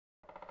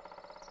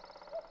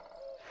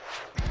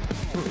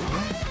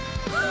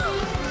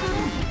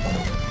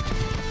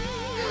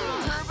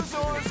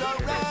Turbozaurs are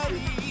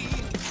ready,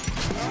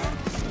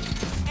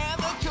 and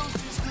the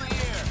coast is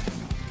clear.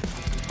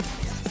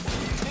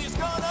 There's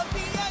gonna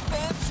be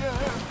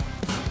adventure.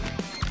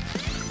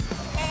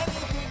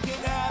 Anything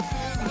can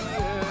happen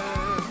here.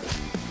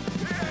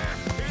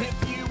 If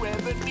you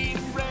ever need a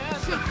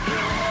friend,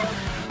 he'll help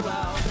you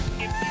out.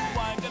 If you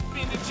wind up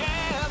in a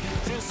jam,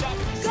 just have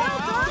to shout.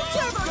 Go,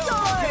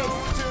 Turbozaurs!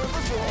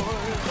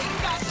 Turbozaurs! We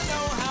got to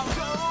know how.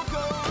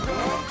 Go,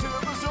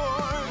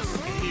 Turbozaurs!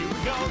 Here we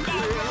go,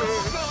 now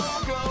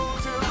go,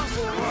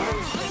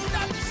 Turbozaurs! Let's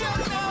not the show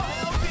now,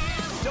 help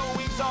is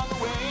always on the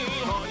way.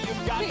 All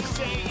you've got to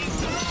say is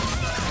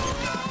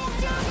go,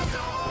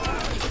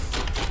 Turbozaurs!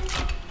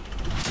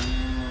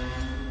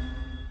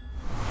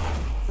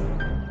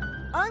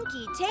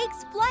 Unky takes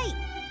flight.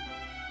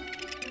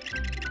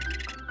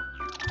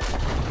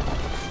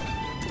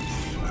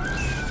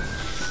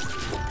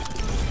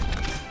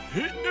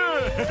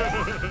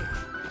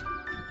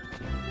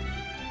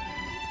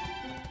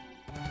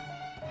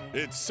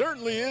 It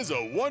certainly is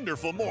a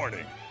wonderful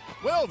morning.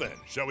 Well then,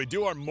 shall we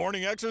do our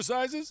morning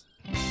exercises?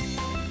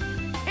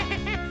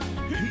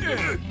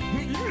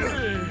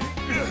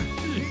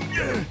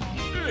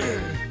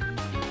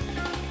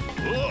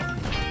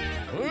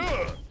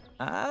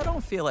 I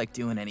don't feel like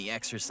doing any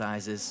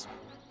exercises.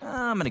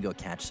 I'm gonna go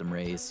catch some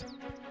rays.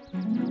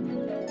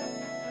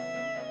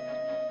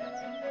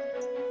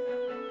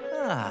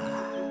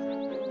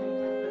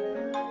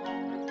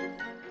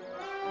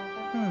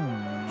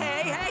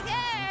 Hey, hey,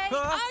 hey!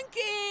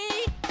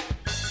 Unky!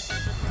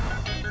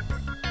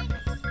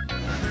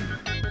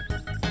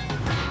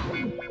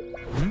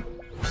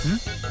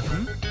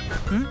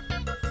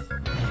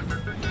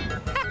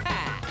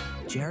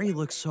 Jerry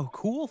looks so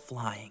cool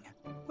flying.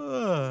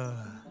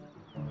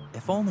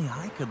 If only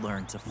I could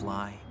learn to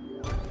fly.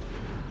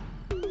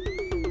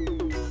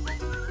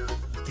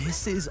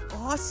 This is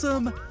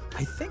awesome!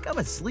 I think I'm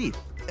asleep,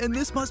 and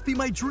this must be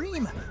my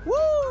dream.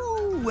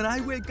 Woo! When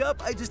I wake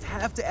up, I just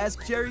have to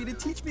ask Jerry to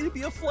teach me to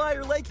be a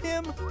flyer like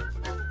him.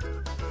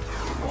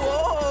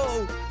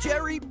 Whoa!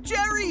 Jerry,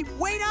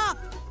 wait up!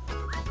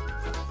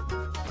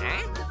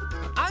 Huh?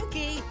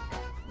 Unky!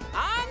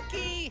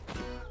 Unky!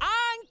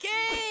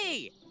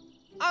 Unky!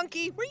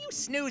 Unky, were you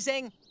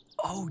snoozing?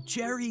 Oh,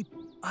 Jerry,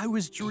 I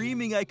was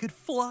dreaming I could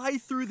fly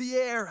through the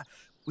air.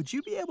 Would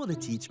you be able to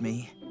teach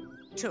me?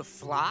 To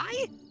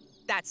fly?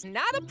 That's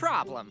not a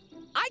problem.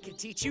 I can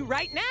teach you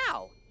right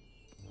now.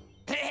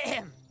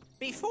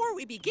 Before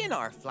we begin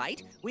our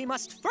flight, we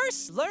must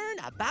first learn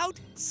about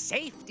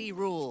safety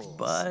rules.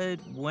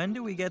 But when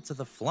do we get to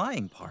the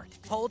flying part?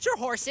 Hold your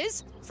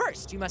horses.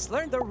 First, you must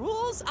learn the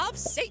rules of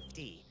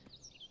safety.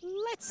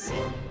 Let's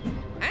see.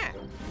 Ah.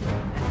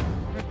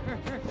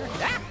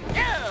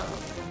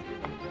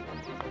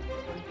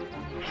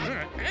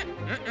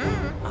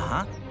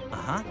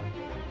 Uh-huh.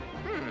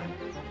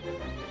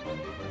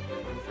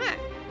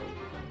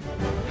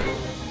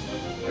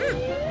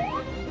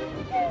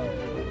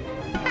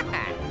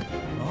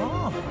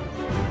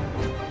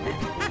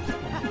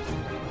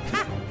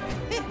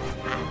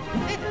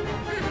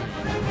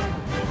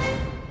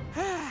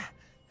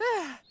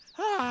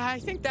 I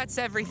think that's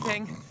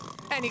everything.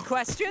 Any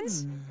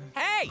questions?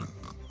 Hey,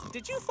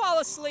 did you fall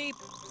asleep?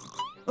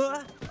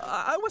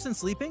 I wasn't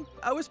sleeping.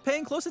 I was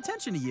paying close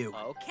attention to you.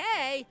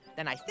 Okay,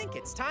 then I think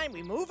it's time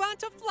we move on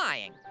to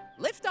flying.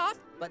 Lift off,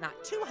 but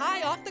not too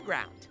high off the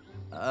ground.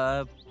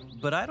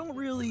 But I don't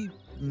really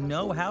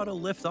know how to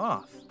lift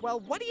off.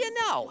 Well, what do you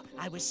know?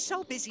 I was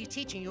so busy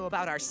teaching you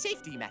about our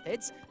safety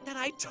methods that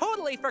I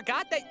totally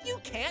forgot that you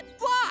can't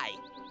fly.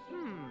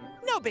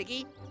 No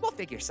biggie. We'll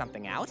figure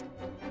something out.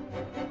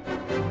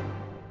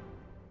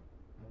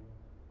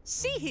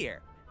 See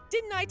here.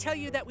 Didn't I tell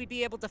you that we'd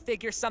be able to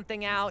figure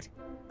something out?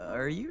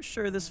 Are you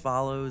sure this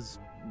follows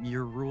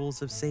your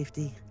rules of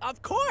safety?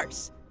 Of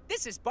course.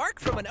 This is bark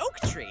from an oak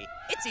tree.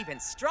 It's even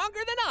stronger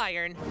than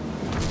iron.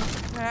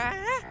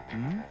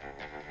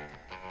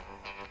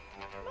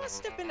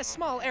 Must have been a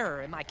small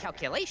error in my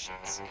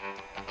calculations.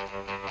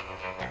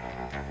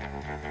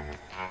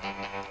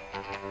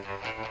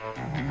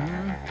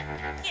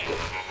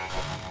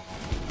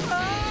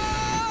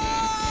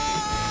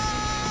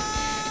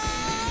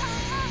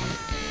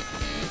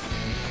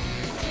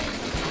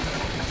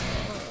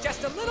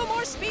 Just a little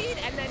more speed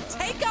and then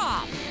take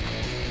off.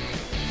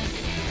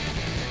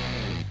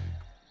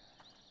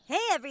 Hey,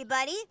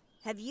 everybody.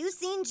 Have you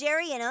seen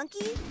Jerry and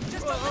Unky?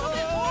 Just a little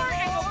bit more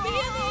and we'll be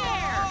in the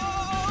air.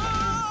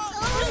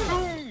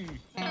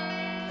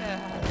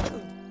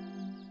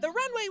 The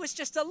runway was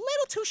just a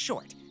little too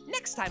short.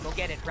 Next time we'll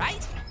get it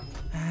right.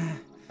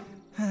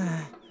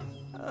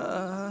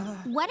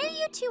 What are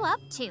you two up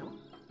to?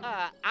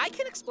 I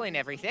can explain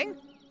everything.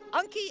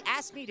 Unky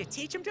asked me to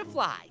teach him to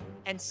fly,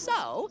 and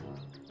so...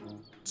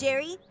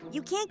 Jerry,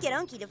 you can't get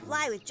Unky to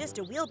fly with just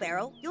a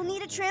wheelbarrow. You'll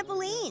need a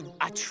trampoline.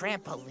 A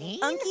trampoline?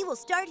 Unky will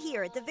start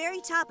here at the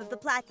very top of the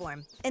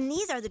platform. And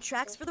these are the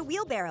tracks for the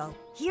wheelbarrow.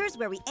 Here's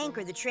where we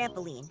anchor the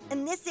trampoline.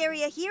 And this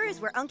area here is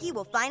where Unky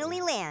will finally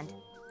land.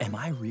 Am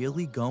I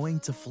really going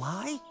to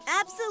fly?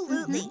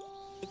 Absolutely.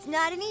 It's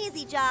not an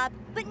easy job,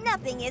 but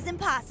nothing is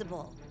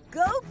impossible.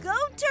 Go, go,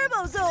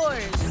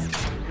 Turbozaurs!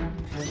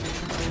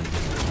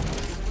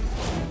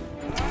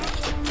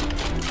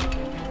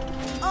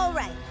 All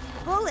right,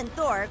 Bull and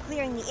Thor are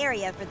clearing the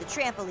area for the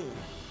trampoline.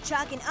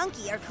 Chuck and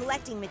Unky are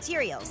collecting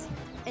materials.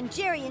 And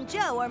Jerry and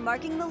Joe are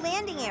marking the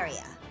landing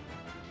area.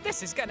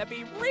 This is gonna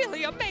be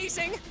really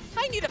amazing.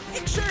 I need a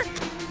picture.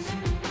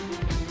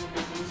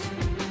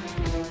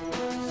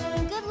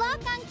 Good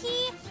luck,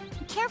 Unky.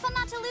 Careful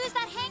not to lose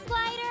that hang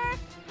glider.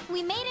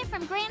 We made it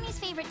from Granny's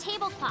favorite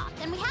tablecloth,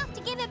 and we have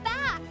to give it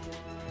back.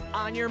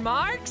 On your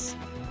marks,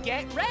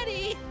 get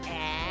ready,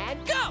 and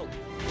go!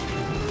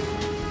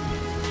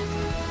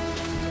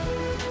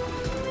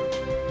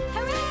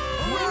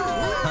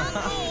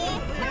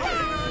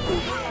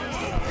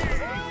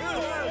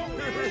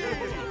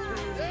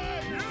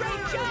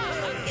 Great job,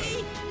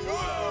 Unky!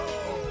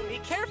 Be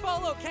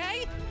careful,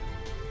 okay?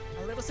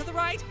 A little to the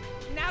right,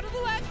 now to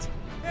the left.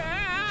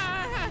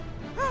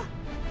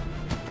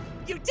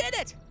 You did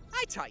it!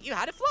 I taught you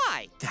how to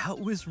fly. That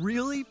was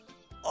really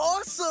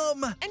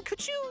awesome! And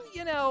could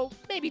you,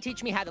 maybe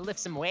teach me how to lift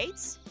some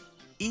weights?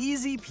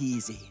 Easy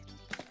peasy.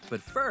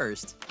 But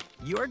first,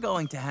 you're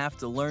going to have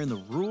to learn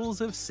the rules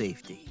of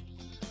safety.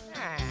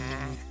 Ah.